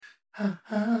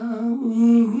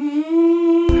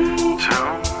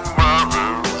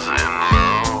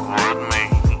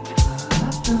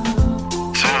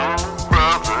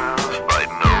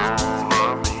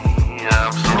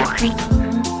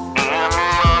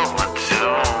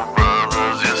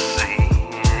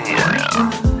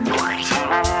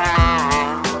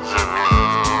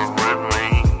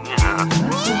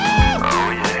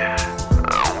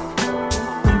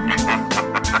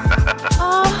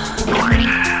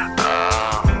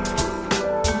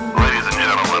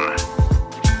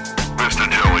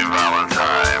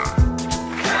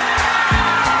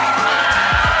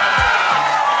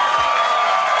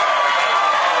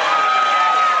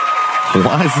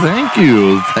Why, thank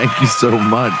you. Thank you so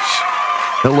much.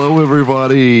 Hello,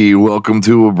 everybody. Welcome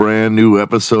to a brand new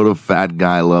episode of Fat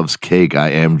Guy Loves Cake. I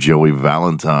am Joey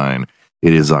Valentine.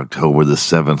 It is October the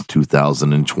 7th,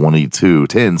 2022.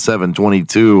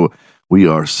 10/7/22. We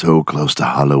are so close to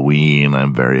Halloween.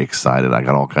 I'm very excited. I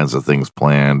got all kinds of things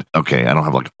planned. Okay, I don't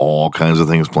have like all kinds of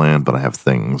things planned, but I have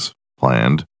things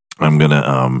planned. I'm going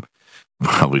to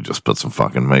probably just put some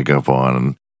fucking makeup on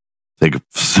and take a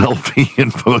selfie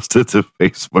and post it to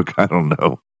Facebook. I don't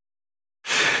know.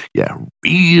 Yeah,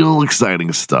 real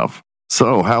exciting stuff.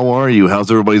 So, how are you?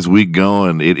 How's everybody's week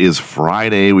going? It is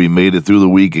Friday. We made it through the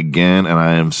week again, and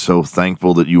I am so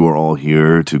thankful that you are all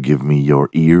here to give me your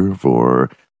ear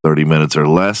for 30 minutes or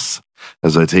less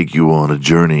as I take you on a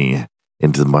journey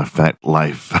into my fat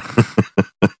life.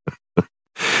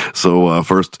 So,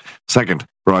 second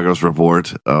progress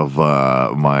report of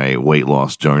my weight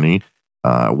loss journey.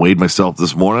 Weighed myself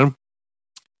this morning.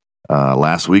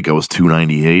 Last week I was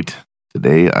 298.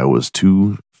 Today I was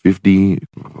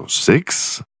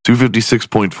 256?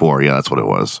 256.4. Yeah, that's what it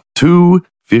was.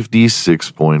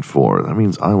 256.4. That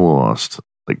means I lost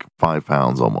like 5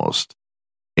 pounds almost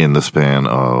in the span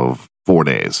of 4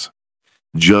 days.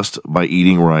 Just by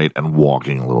eating right and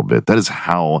walking a little bit. That is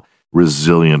how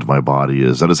resilient my body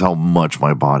is. That is how much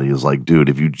my body is like, dude,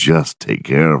 if you just take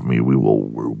care of me, we will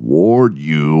reward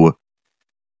you.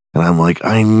 And I'm like,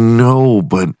 I know,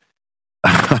 but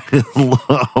I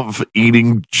love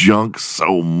eating junk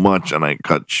so much, and I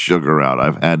cut sugar out.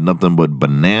 I've had nothing but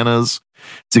bananas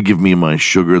to give me my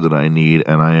sugar that I need,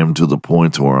 and I am to the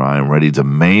point where I am ready to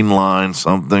mainline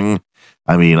something.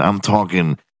 I mean, I'm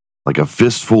talking like a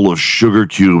fistful of sugar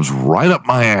cubes right up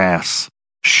my ass.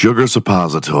 Sugar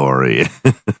suppository.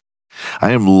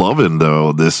 I am loving,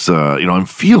 though, this, I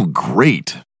feel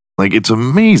great. Like, it's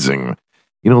amazing.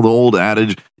 You know, the old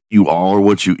adage, you are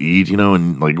what you eat,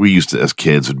 and like we used to, as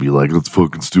kids, would be like, that's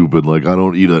fucking stupid. Like, I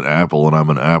don't eat an apple and I'm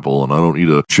an apple, and I don't eat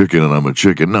a chicken and I'm a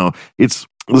chicken. No, it's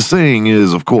the saying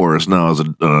is, of course, now as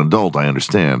an adult, I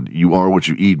understand you are what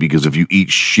you eat, because if you eat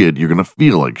shit, you're going to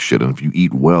feel like shit. And if you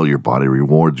eat well, your body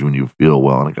rewards you when you feel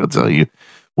well. And I got to tell you,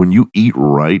 when you eat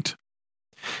right,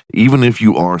 even if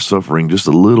you are suffering just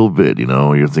a little bit,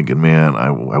 you're thinking, man,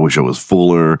 I wish I was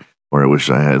fuller, or I wish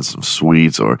I had some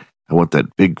sweets, or I want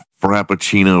that big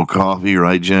Frappuccino coffee,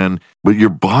 right, Jen? But your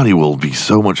body will be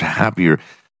so much happier.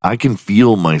 I can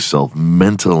feel myself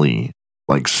mentally,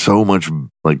 like so much,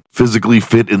 like physically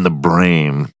fit in the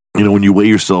brain. When you weigh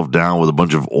yourself down with a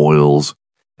bunch of oils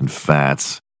and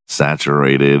fats,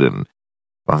 saturated, and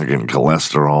fucking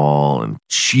cholesterol and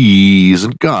cheese.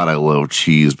 And God, I love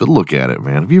cheese, but look at it,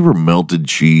 man. Have you ever melted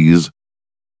cheese?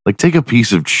 Like, take a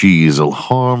piece of cheese, a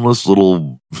harmless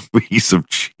little piece of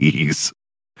cheese,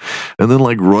 and then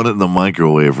like run it in the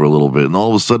microwave for a little bit, and all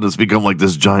of a sudden it's become like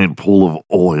this giant pool of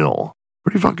oil.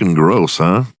 Pretty fucking gross,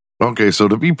 huh? Okay, so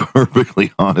to be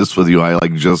perfectly honest with you, I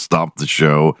like just stopped the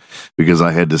show because I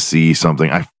had to see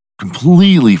something. I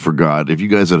completely forgot. If you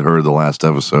guys had heard the last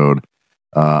episode,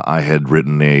 I had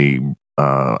written a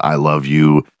I love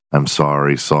you, I'm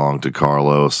sorry song to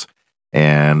Carlos.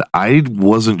 And I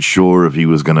wasn't sure if he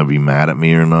was going to be mad at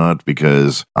me or not,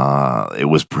 because it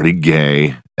was pretty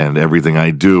gay, and everything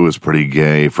I do is pretty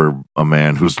gay for a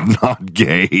man who's not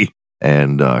gay.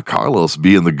 And Carlos,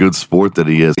 being the good sport that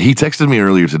he is, he texted me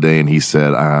earlier today and he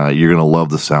said, you're going to love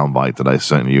the soundbite that I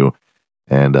sent you.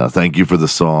 And thank you for the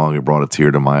song. It brought a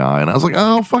tear to my eye. And I was like,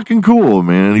 oh, fucking cool,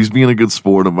 man. He's being a good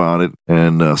sport about it.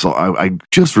 And so I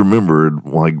just remembered,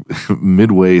 like,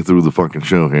 midway through the fucking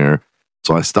show here.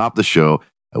 So I stopped the show,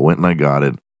 I went and I got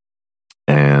it,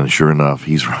 and sure enough,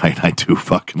 he's right, I do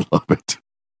fucking love it.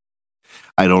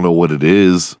 I don't know what it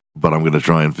is, but I'm going to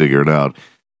try and figure it out.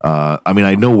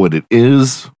 I know what it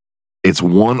is. It's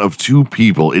one of two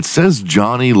people. It says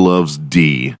Johnny Loves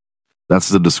D. That's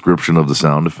the description of the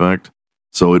sound effect.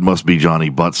 So it must be Johnny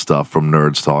Butt Stuff from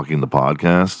Nerds Talking, the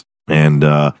podcast. And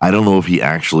I don't know if he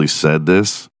actually said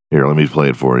this. Here, let me play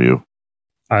it for you.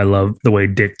 I love the way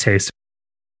dick tastes.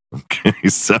 Okay,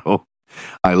 so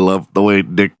I love the way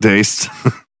dick tastes.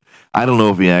 I don't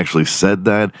know if he actually said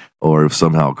that or if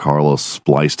somehow Carlos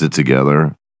spliced it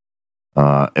together.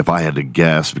 If I had to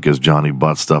guess, because Johnny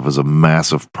Butt Stuff is a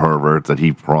massive pervert, that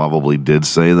he probably did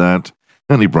say that,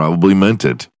 and he probably meant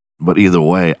it. But either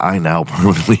way, I now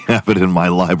permanently have it in my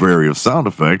library of sound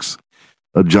effects.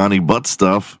 Johnny Butt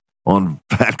Stuff on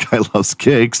Fat Guy Loves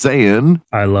Cake saying,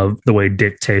 I love the way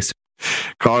dick tastes.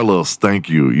 Carlos, thank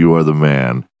you. You are the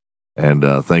man. And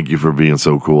thank you for being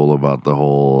so cool about the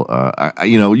whole,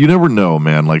 you never know,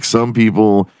 man. Like some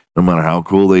people, no matter how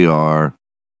cool they are,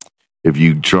 if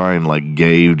you try and like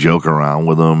gay joke around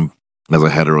with them as a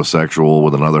heterosexual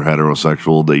with another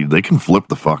heterosexual, they can flip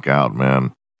the fuck out,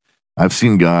 man. I've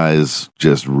seen guys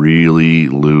just really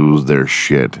lose their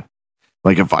shit.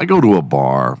 Like if I go to a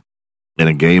bar and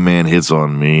a gay man hits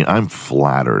on me, I'm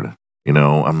flattered.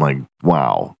 I'm like,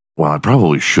 wow. Well, I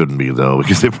probably shouldn't be though,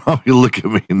 because they probably look at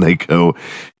me and they go,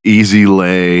 easy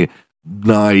lay,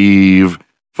 naive,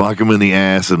 fuck him in the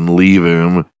ass and leave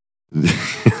him.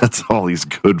 That's all he's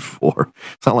good for.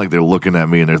 It's not like they're looking at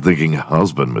me and they're thinking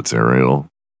husband material.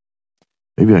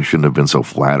 Maybe I shouldn't have been so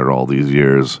flattered all these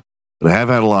years. But I have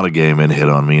had a lot of gay men hit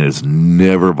on me, and it's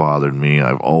never bothered me.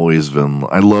 I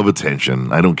love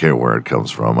attention. I don't care where it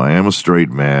comes from. I am a straight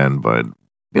man, but,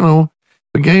 the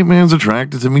gay man's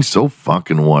attracted to me, so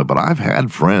fucking what? But I've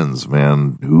had friends,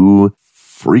 man, who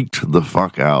freaked the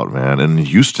fuck out, man. And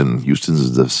Houston's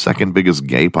is the second biggest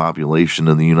gay population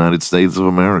in the United States of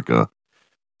America.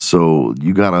 So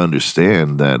you got to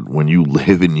understand that when you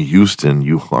live in Houston,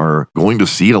 you are going to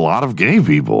see a lot of gay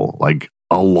people, like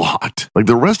a lot. Like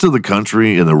the rest of the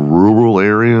country in the rural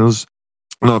areas,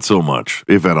 not so much,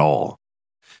 if at all.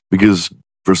 Because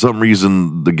for some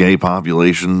reason, the gay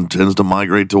population tends to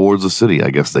migrate towards the city.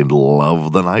 I guess they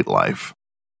love the nightlife.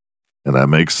 And that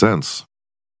makes sense.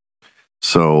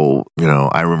 So,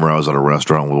 I remember I was at a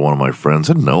restaurant with one of my friends,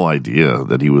 had no idea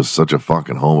that he was such a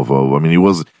fucking homophobe. I mean,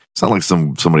 it's not like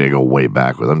somebody I go way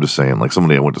back with. I'm just saying, like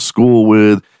somebody I went to school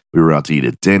with. We were out to eat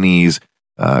at Denny's.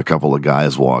 A couple of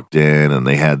guys walked in and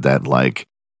they had that, like,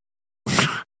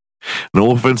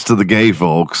 no offense to the gay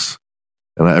folks.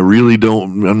 And I'm really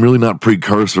not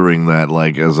precursoring that,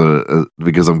 like,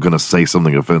 because I'm going to say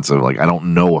something offensive. Like, I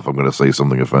don't know if I'm going to say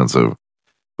something offensive.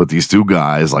 But these two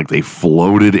guys, like, they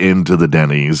floated into the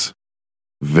Denny's,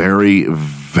 very,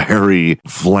 very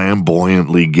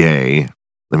flamboyantly gay.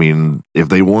 I mean, if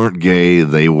they weren't gay,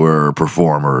 they were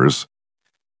performers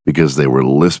because they were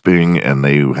lisping and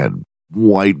they had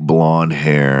white blonde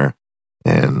hair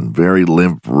and very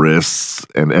limp wrists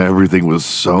and everything was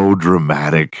so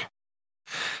dramatic.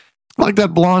 Like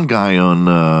that blonde guy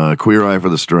on Queer Eye for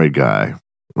the Straight Guy.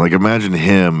 Like, imagine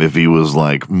him if he was,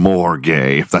 like, more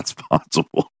gay, if that's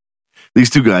possible. These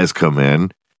two guys come in,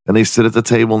 and they sit at the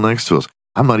table next to us.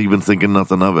 I'm not even thinking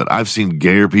nothing of it. I've seen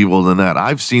gayer people than that.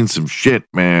 I've seen some shit,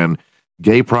 man.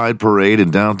 Gay Pride Parade in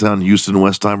downtown Houston,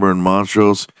 Westheimer, and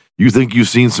Montrose. You think you've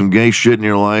seen some gay shit in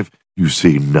your life? You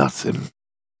see nothing.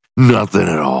 Nothing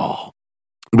at all.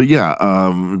 But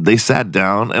yeah, they sat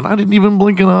down, and I didn't even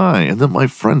blink an eye. And then my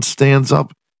friend stands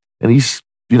up, and he's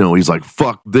like,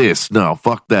 fuck this. No,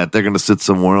 fuck that. They're going to sit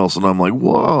somewhere else. And I'm like,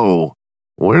 whoa,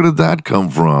 where did that come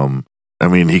from? I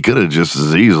mean, he could have just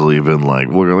as easily been like,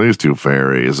 look at these two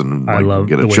fairies and like, I love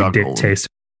get a the way chuckle. dick tastes.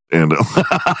 And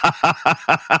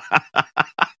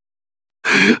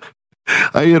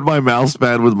I hit my mouse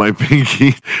pad with my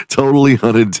pinky totally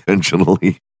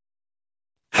unintentionally.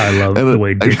 I love the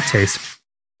way dick tastes.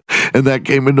 And that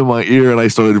came into my ear and I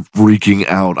started freaking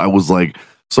out. I was like,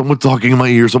 someone's talking in my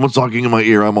ear. Someone's talking in my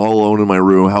ear. I'm all alone in my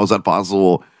room. How is that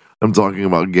possible? I'm talking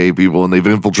about gay people and they've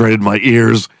infiltrated my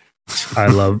ears. I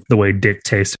love the way dick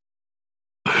tastes.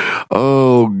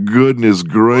 Oh, goodness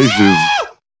gracious.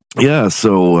 Yeah,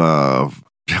 so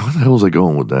what the hell was I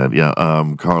going with that? Yeah,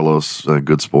 Carlos,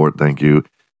 good sport. Thank you.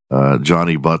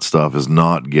 Johnny Butt Stuff is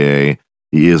not gay.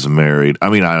 He is married. I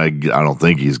mean, I don't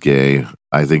think he's gay.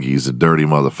 I think he's a dirty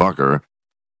motherfucker.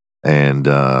 And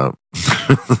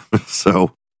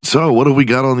so what have we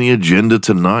got on the agenda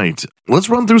tonight? Let's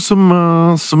run through some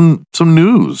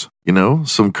news,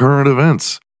 some current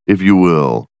events, if you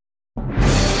will.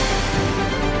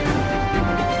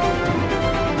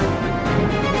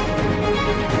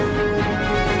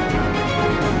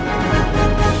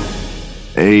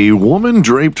 A woman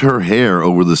draped her hair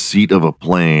over the seat of a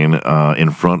plane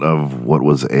in front of what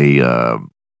was a,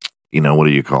 what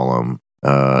do you call them?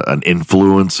 An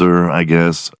influencer, I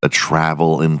guess, a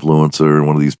travel influencer,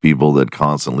 one of these people that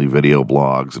constantly video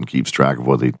blogs and keeps track of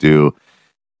what they do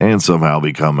and somehow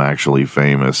become actually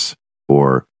famous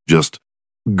for just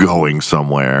going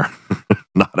somewhere,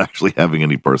 not actually having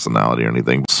any personality or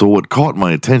anything. So what caught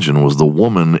my attention was the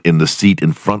woman in the seat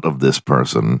in front of this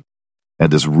person had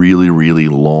this really, really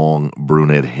long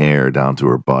brunette hair down to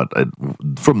her butt.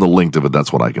 From the length of it,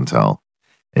 that's what I can tell.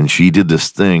 And she did this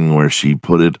thing where she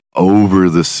put it over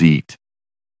the seat.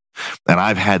 And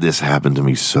I've had this happen to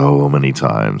me so many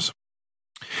times.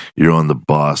 You're on the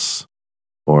bus,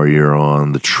 or you're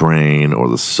on the train or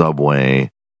the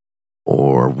subway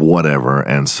or whatever,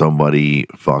 and somebody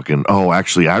fucking... Oh,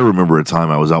 actually, I remember a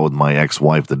time I was out with my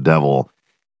ex-wife, the devil,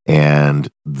 and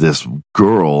this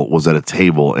girl was at a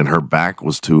table, and her back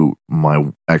was to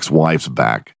my ex-wife's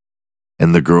back.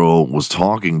 And the girl was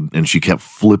talking, and she kept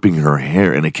flipping her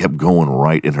hair, and it kept going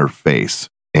right in her face.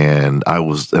 And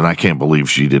I can't believe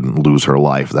she didn't lose her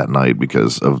life that night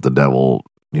because of the devil,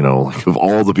 like of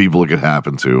all the people it could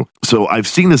happen to. So I've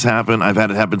seen this happen. I've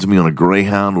had it happen to me on a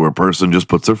Greyhound where a person just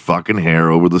puts their fucking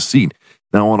hair over the seat.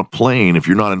 Now on a plane, if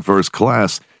you're not in first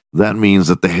class, that means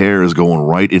that the hair is going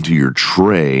right into your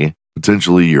tray,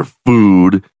 potentially your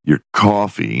food, your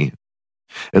coffee.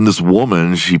 And this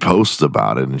woman, she posts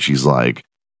about it and she's like,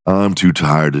 I'm too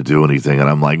tired to do anything. And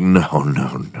I'm like,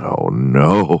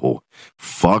 no.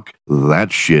 Fuck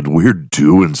that shit. We're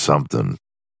doing something.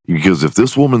 Because if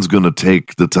this woman's going to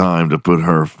take the time to put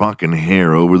her fucking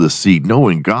hair over the seat,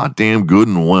 knowing goddamn good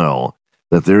and well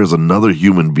that there's another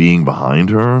human being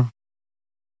behind her,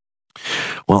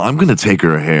 well, I'm going to take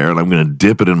her hair and I'm going to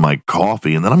dip it in my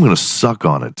coffee and then I'm going to suck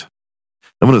on it.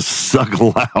 I'm going to suck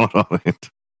loud on it.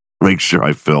 Make sure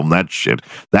I film that shit.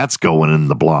 That's going in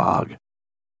the blog.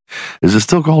 Is it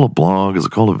still called a blog? Is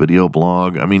it called a video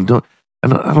blog? I mean, I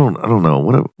don't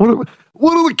know.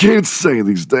 What do the kids say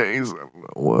these days? I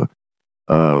don't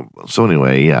know. So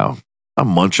anyway, yeah, I'm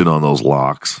munching on those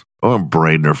locks. Or I'm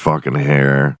braiding her fucking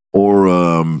hair. Or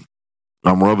I'm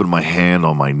rubbing my hand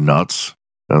on my nuts.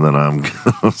 And then I'm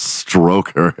gonna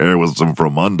stroke her hair with some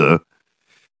Fromunda.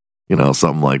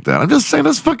 Something like that. I'm just saying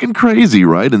that's fucking crazy,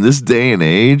 right? In this day and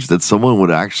age, that someone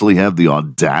would actually have the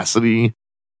audacity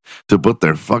to put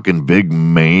their fucking big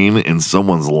mane in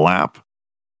someone's lap.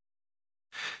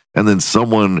 And then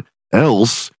someone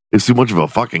else is too much of a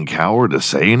fucking coward to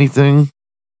say anything.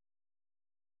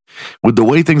 With the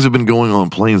way things have been going on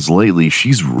planes lately,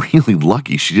 she's really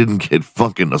lucky she didn't get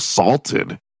fucking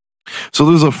assaulted. So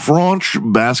there's a French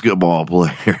basketball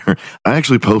player. I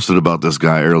actually posted about this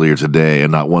guy earlier today,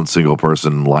 and not one single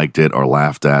person liked it or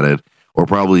laughed at it, or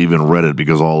probably even read it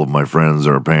because all of my friends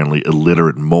are apparently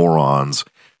illiterate morons.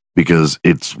 Because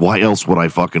it's, why else would I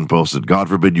fucking post it? God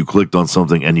forbid you clicked on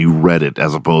something and you read it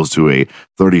as opposed to a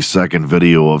 30-second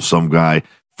video of some guy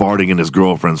farting in his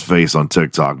girlfriend's face on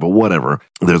TikTok. But whatever.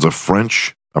 There's a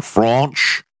French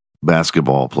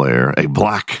basketball player, a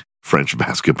black French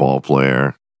basketball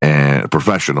player, and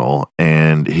professional,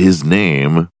 and his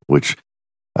name, which,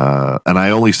 and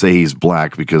I only say he's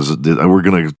black because we're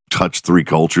going to touch three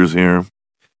cultures here.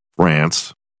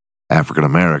 France, African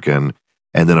American,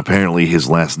 and then apparently his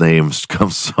last name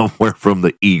comes somewhere from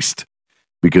the East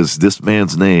because this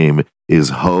man's name is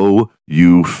Ho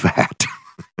You Fat.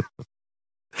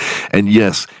 And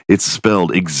yes, it's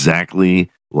spelled exactly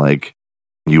like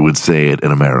you would say it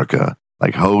in America.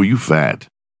 Like Ho You Fat.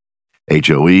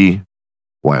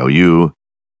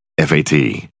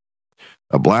 HOEYOUFAT.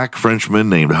 A black Frenchman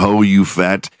named Ho You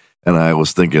Fat. And I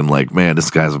was thinking, like, man,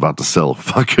 this guy's about to sell a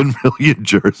fucking million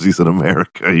jerseys in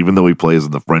America, even though he plays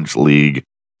in the French league.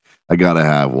 I gotta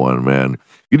have one, man.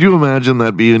 Could you imagine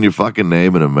that being your fucking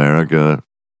name in America?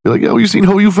 Be like, yo, you seen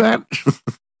Ho You Fat?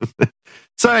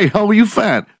 Say, Ho You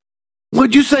Fat.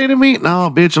 What'd you say to me?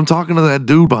 No, bitch, I'm talking to that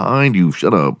dude behind you.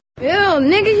 Shut up. Ew,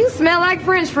 nigga, you smell like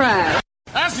French fries.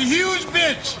 That's a huge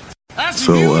bitch. That's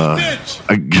a huge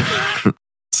bitch.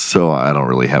 So I don't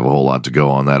really have a whole lot to go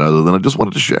on that other than I just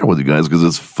wanted to share with you guys because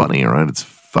it's funny, right? It's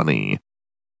funny.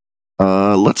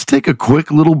 Let's take a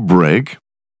quick little break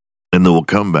and then we'll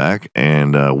come back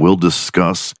and we'll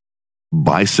discuss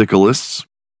bicyclists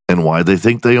and why they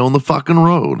think they own the fucking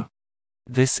road.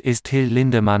 This is Till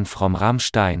Lindemann from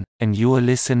Rammstein, and you're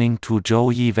listening to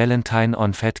Joey Valentine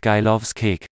on Fat Guy Loves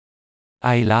Cake.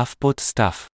 I love butt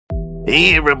stuff.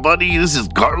 Hey everybody, this is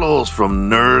Carlos from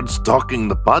Nerds Talking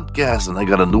the Podcast, and I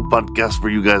got a new podcast for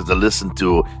you guys to listen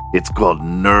to. It's called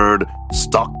Nerd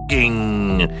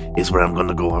Stalking. It's where I'm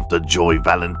gonna go after Joey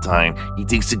Valentine. He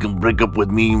thinks he can break up with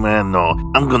me, man. No,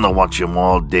 I'm gonna watch him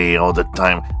all day, all the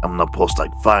time. I'm gonna post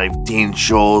like 5-10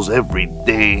 shows every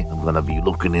day. I'm gonna be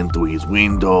looking into his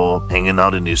window, hanging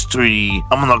out in his tree.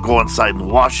 I'm gonna go inside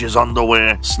and wash his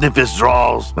underwear, sniff his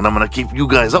drawers, and I'm gonna keep you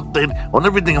guys updated on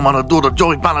everything I'm gonna do to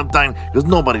Joey Valentine, because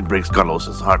nobody breaks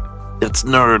Carlos's heart It's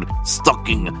Nerd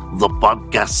Stalking the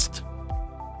Podcast.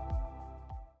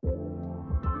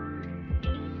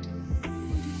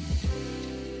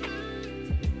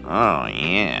 Oh,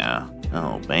 yeah.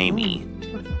 Oh, baby.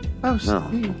 Oh,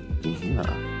 Steve. Yeah.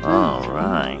 All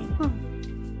right.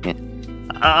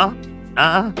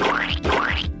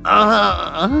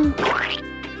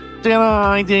 Did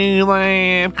I do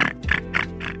that?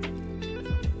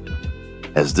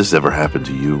 Has this ever happened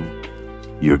to you?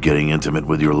 You're getting intimate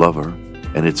with your lover,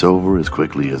 and it's over as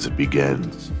quickly as it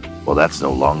begins. Well, that's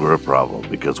no longer a problem,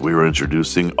 because we're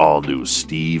introducing all new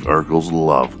Steve Urkel's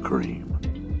Love Cream.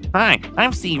 Hi,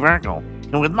 I'm Steve Urkel,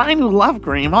 and with my new love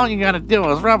cream, all you gotta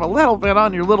do is rub a little bit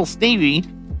on your little Stevie,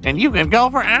 and you can go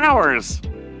for hours.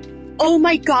 Oh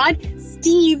my God,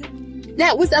 Steve,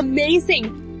 that was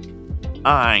amazing.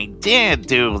 I did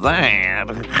do that.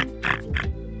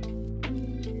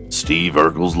 Steve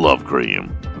Urkel's Love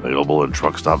Cream, available in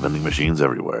truck stop vending machines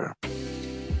everywhere.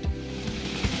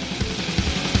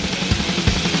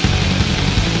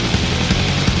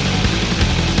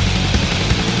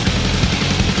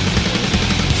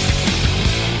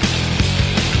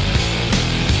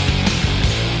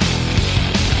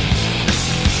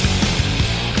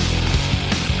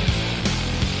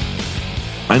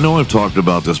 I know I've talked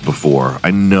about this before.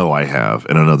 I know I have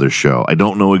in another show. I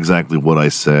don't know exactly what I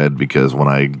said because when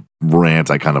I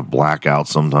rant, I kind of black out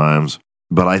sometimes.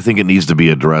 But I think it needs to be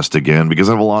addressed again because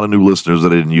I have a lot of new listeners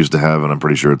that I didn't used to have, and I'm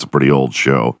pretty sure it's a pretty old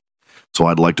show. So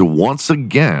I'd like to once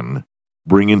again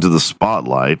bring into the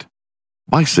spotlight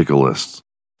bicyclists.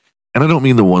 And I don't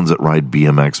mean the ones that ride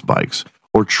BMX bikes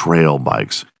or trail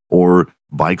bikes or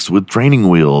bikes with training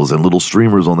wheels and little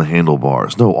streamers on the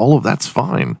handlebars. No, all of that's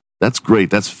fine. That's great.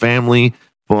 That's family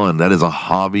fun. That is a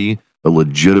hobby, a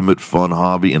legitimate fun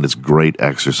hobby, and it's great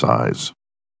exercise.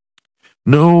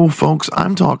 No, folks,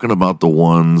 I'm talking about the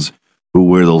ones who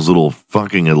wear those little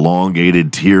fucking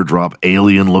elongated teardrop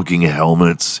alien-looking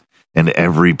helmets, and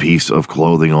every piece of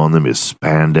clothing on them is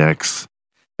spandex,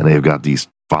 and they've got these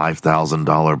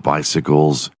 $5,000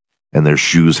 bicycles, and their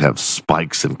shoes have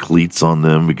spikes and cleats on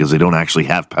them because they don't actually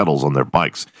have pedals on their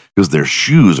bikes because their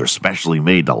shoes are specially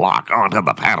made to lock onto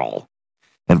the pedal.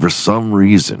 And for some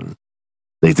reason,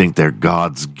 they think they're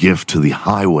God's gift to the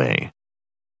highway.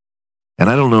 And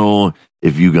I don't know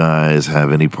if you guys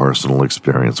have any personal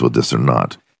experience with this or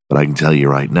not, but I can tell you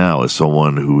right now, as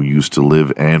someone who used to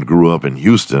live and grew up in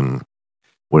Houston,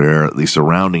 where the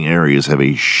surrounding areas have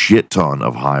a shit ton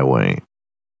of highway,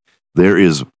 there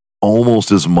is almost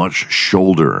as much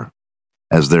shoulder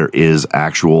as there is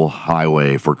actual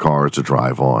highway for cars to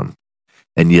drive on.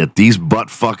 And yet these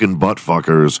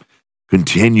butt-fuckers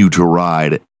continue to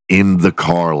ride in the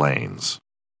car lanes.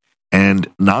 And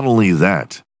not only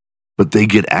that, but they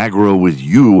get aggro with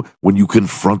you when you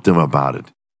confront them about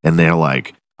it. And they're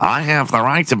like, I have the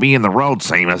right to be in the road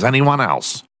same as anyone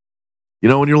else. You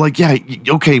know, and you're like, yeah,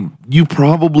 okay, you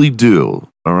probably do,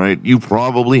 all right? You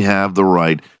probably have the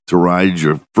right to ride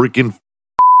your freaking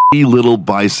little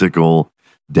bicycle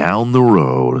down the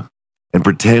road and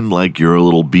pretend like you're a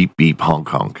little beep beep honk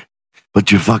honk.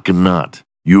 But you're fucking not.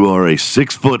 You are a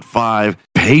 6'5",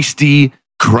 pasty,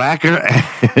 cracker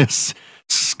ass,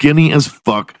 skinny as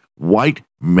fuck, white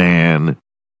man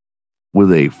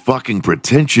with a fucking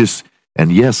pretentious,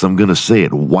 and yes, I'm going to say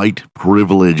it, white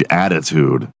privilege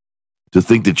attitude. To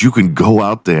think that you can go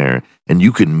out there and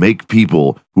you can make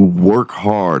people who work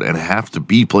hard and have to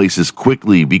be places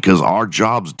quickly because our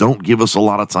jobs don't give us a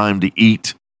lot of time to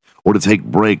eat or to take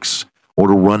breaks or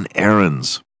to run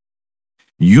errands.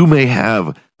 You may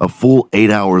have a full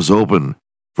 8 hours open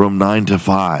from 9 to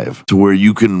 5 to where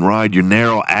you can ride your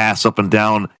narrow ass up and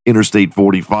down Interstate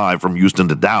 45 from Houston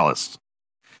to Dallas.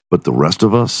 But the rest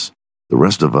of us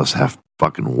have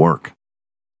fucking work.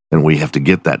 And we have to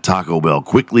get that Taco Bell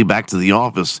quickly back to the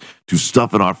office to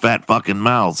stuff in our fat fucking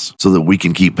mouths so that we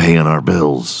can keep paying our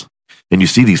bills. And you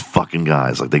see these fucking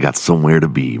guys like they got somewhere to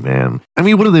be, man. I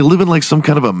mean, what are they living like some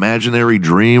kind of imaginary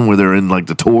dream where they're in like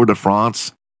the Tour de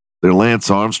France? They're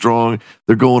Lance Armstrong.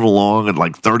 They're going along at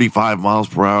like 35 miles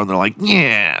per hour. And they're like,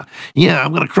 yeah,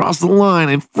 I'm going to cross the line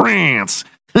in France.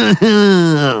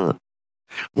 Boy,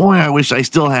 I wish I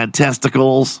still had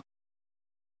testicles.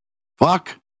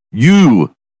 Fuck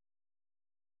you.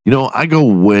 You know, I go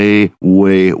way,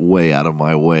 way, way out of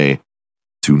my way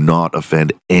to not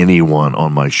offend anyone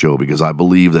on my show because I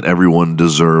believe that everyone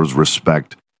deserves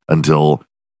respect until,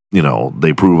 you know,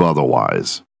 they prove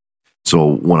otherwise.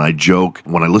 So when I joke,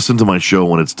 when I listen to my show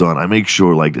when it's done, I make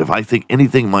sure, like, if I think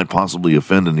anything might possibly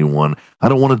offend anyone, I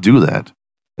don't want to do that.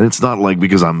 And it's not like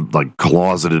because I'm, like,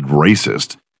 closeted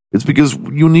racist. It's because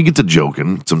when you get to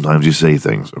joking, sometimes you say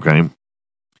things, okay?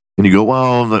 And And you go,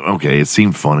 well, okay, it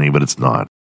seemed funny, but it's not.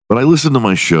 But I listen to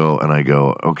my show and I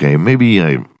go, okay, maybe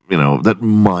that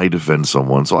might offend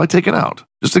someone, so I take it out,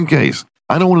 just in case.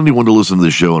 I don't want anyone to listen to the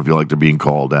show and feel like they're being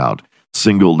called out,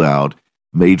 singled out,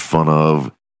 made fun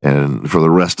of, and for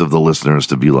the rest of the listeners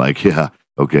to be like, yeah,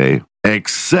 okay.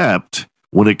 Except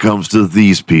when it comes to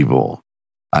these people.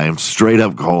 I am straight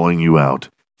up calling you out.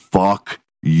 Fuck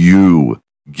you.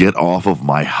 Get off of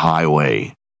my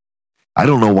highway. I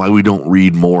don't know why we don't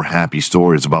read more happy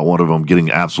stories about one of them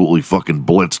getting absolutely fucking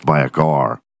blitzed by a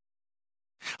car.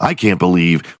 I can't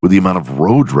believe with the amount of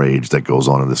road rage that goes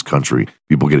on in this country,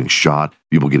 people getting shot,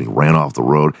 people getting ran off the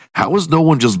road. How has no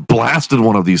one just blasted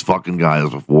one of these fucking guys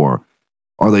before?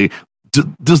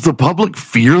 Does the public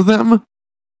fear them?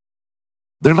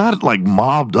 They're not like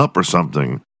mobbed up or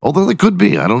something, although they could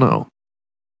be. I don't know.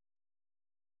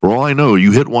 For all I know,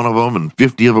 you hit one of them and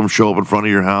 50 of them show up in front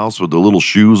of your house with the little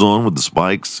shoes on with the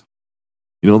spikes.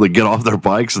 They get off their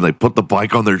bikes and they put the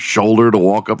bike on their shoulder to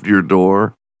walk up to your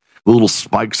door. The little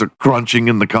spikes are crunching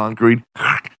in the concrete.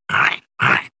 Like,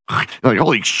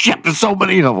 holy shit, there's so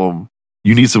many of them.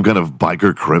 You need some kind of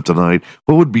biker kryptonite.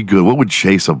 What would be good? What would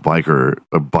chase a biker?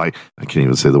 I can't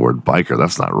even say the word biker.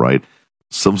 That's not right.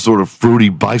 Some sort of fruity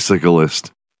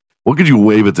bicyclist. What could you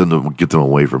wave at them to get them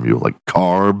away from you? Like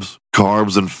carbs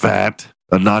and fat,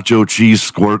 a nacho cheese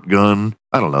squirt gun.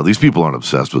 I don't know. These people aren't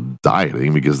obsessed with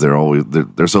dieting because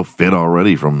they're so fit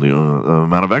already from the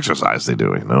amount of exercise they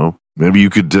do. Maybe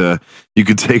you could take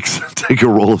a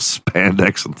roll of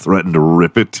spandex and threaten to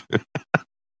rip it.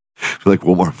 Like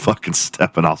one more fucking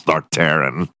step and I'll start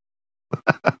tearing.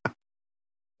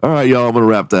 All right, y'all, I'm going to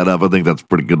wrap that up. I think that's a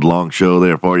pretty good long show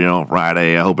there for you on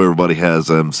Friday. I hope everybody has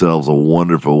themselves a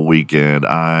wonderful weekend.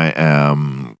 I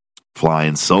am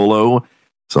flying solo,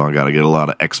 so I got to get a lot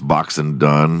of Xboxing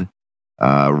done.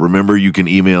 Remember, you can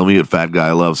email me at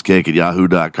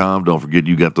fatguylovescake@yahoo.com. Don't forget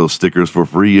you got those stickers for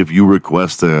free if you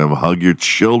request them. Hug your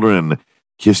children,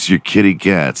 kiss your kitty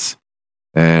cats,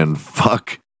 and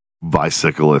fuck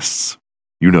bicyclists.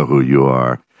 You know who you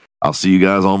are. I'll see you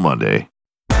guys on Monday.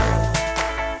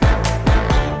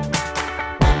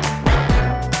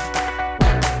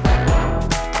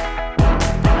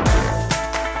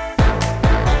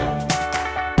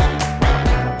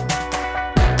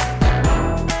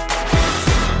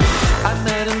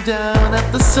 Down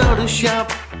at the soda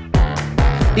shop,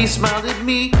 he smiled at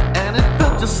me and it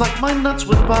felt just like my nuts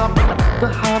would pop. The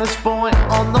hottest boy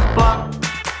on the block,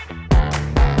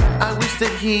 I wish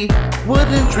that he would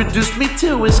introduce me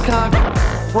to his cock.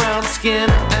 Brown skin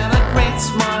and a great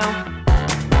smile,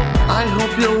 I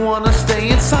hope you'll wanna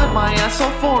stay inside my asshole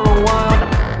for a while.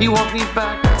 He walked me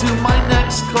back to my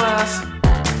next class,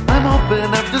 I'm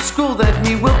hoping after school that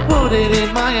he will put it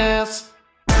in my ass.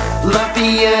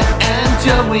 Lafayette and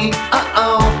Joey,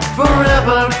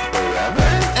 forever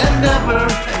and ever.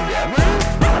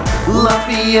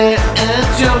 Lafayette and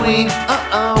Joey,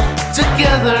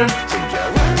 together,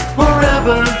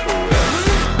 forever.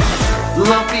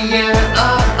 Lafayette,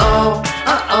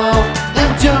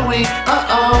 and Joey,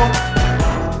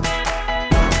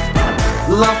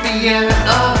 Lafayette,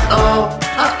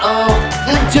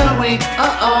 and Joey,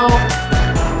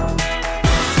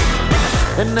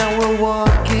 And now we're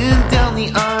walking down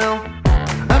the aisle.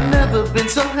 I've never been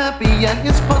so happy, yeah,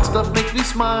 his fun stuff makes me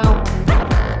smile.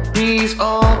 He's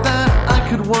all that I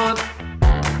could want.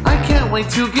 I can't wait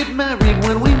to get married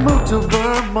when we move to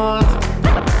Vermont.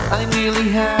 I nearly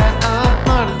had a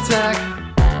heart attack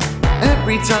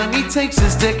every time he takes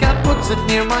his dick and puts it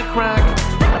near my crack.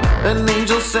 An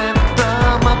angel sent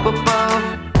from up above.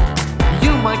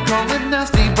 You might call it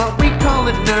nasty, but we call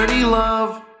it nerdy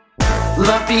love.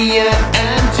 Lafayette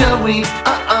and Joey,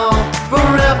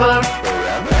 forever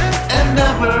and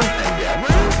ever.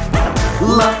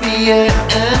 Lafayette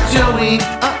and Joey,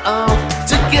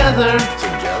 together,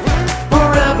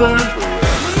 forever.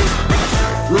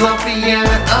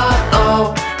 Lafayette,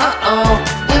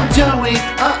 and Joey,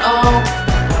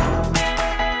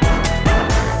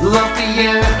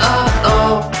 Lafayette,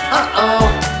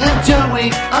 and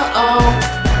Joey,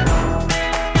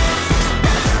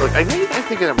 Look, I know you guys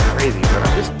think I'm crazy, but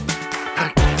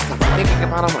I can't stop thinking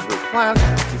about him. I go to class,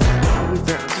 he's always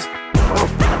there.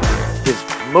 His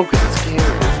mocha skin,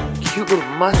 his cute little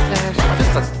mustache,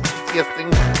 just the sexiest thing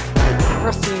I've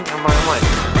ever seen in my life.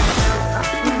 How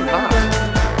could you not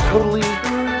totally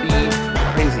be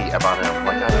crazy about him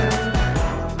like I am?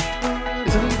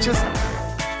 Isn't he just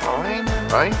fine,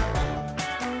 right?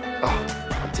 Oh,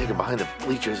 I'm taking behind the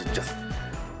bleachers and just...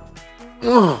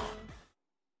 Ugh.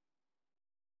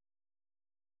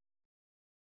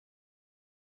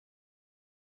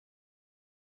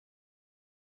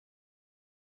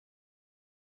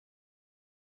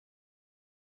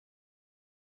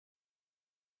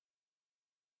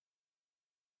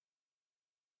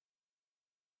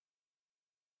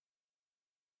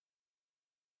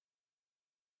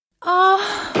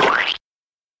 Oh.